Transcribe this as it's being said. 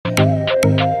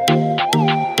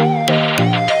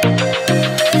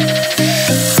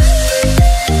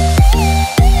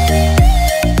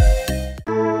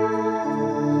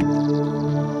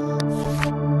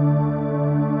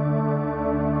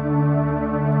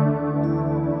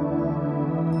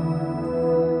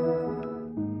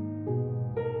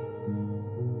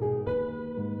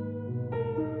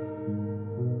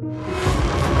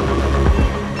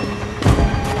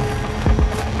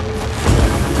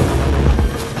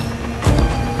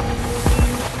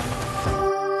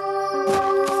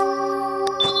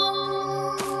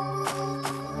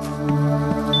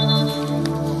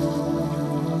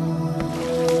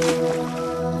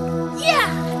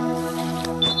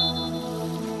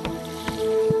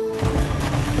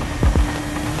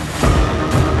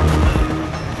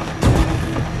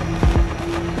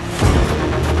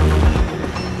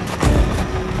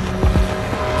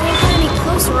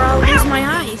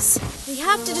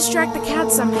distract the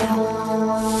cat somehow.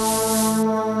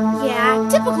 Yeah,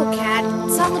 typical cat.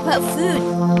 It's all about food.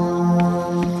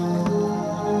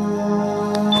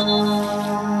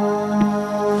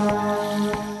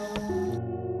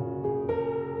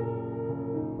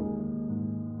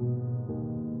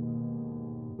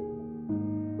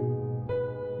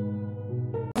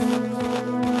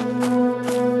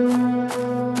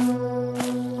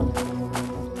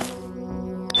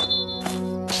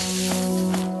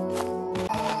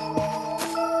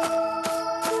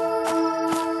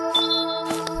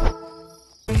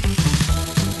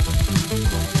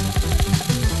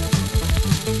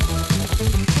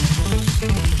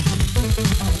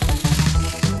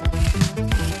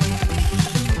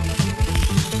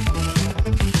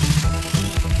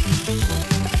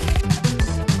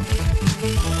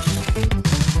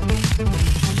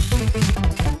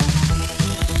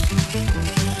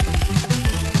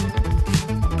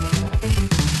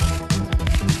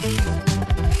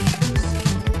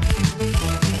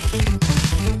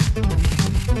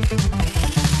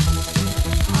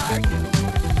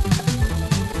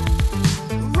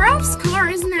 Ralph's car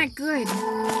isn't that good.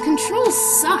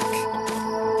 Controls suck.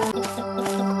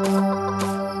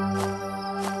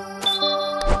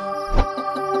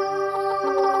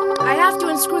 I have to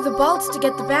unscrew the bolts to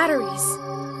get the batteries.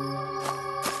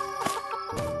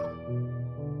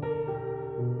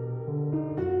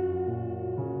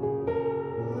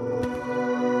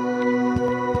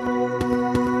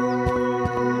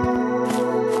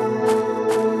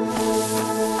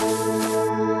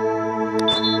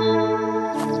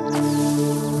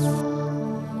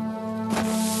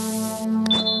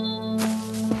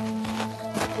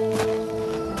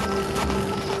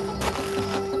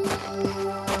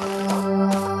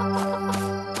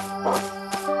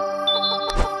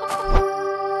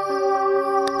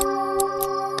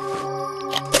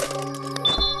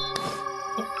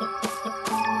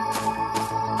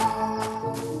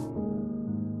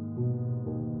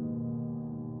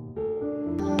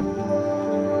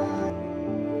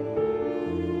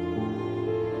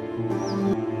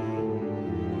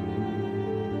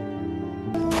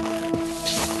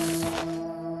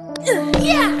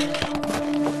 Yeah!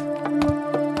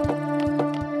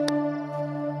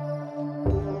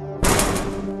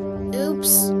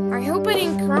 Oops. I hope I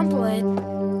didn't crumple it.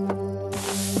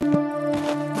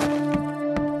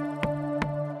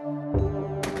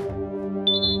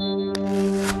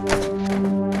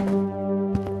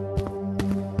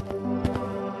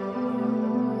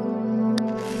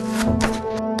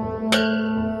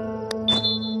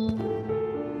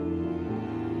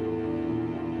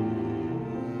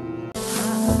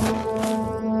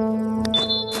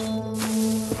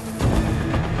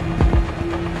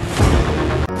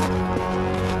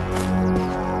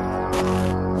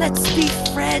 Let's be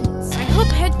friends. I hope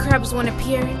head crabs won't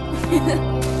appear.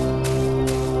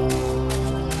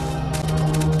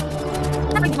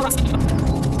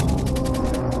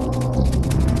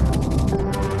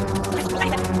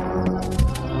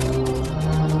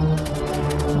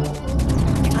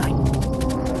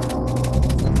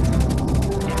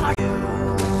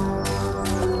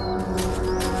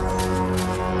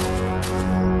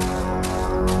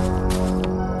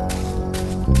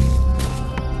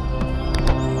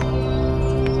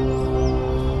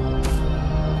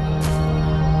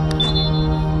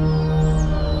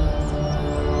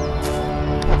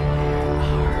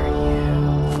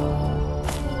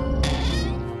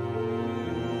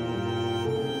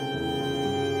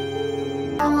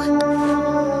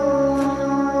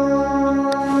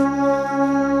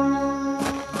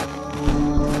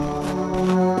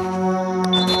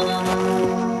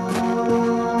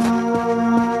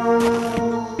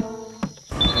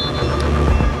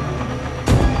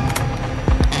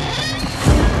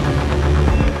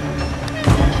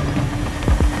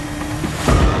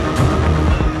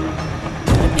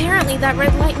 Apparently that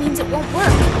red light means it won't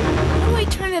work. How do I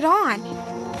turn it on?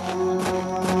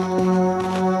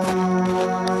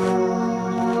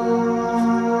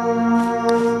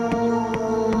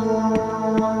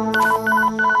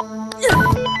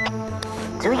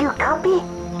 Do you copy?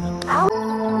 How?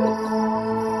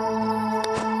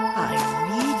 I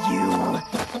need you.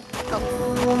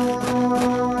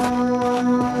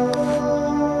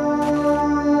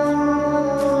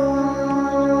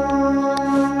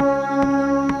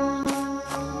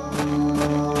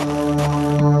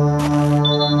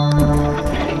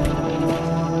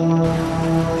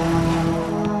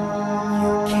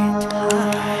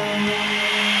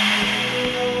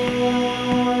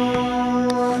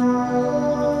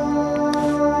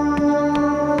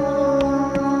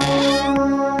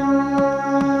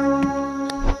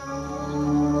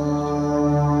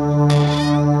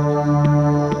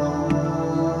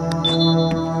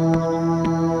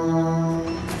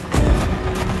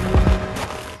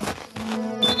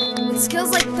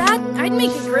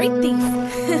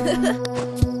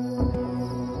 thief.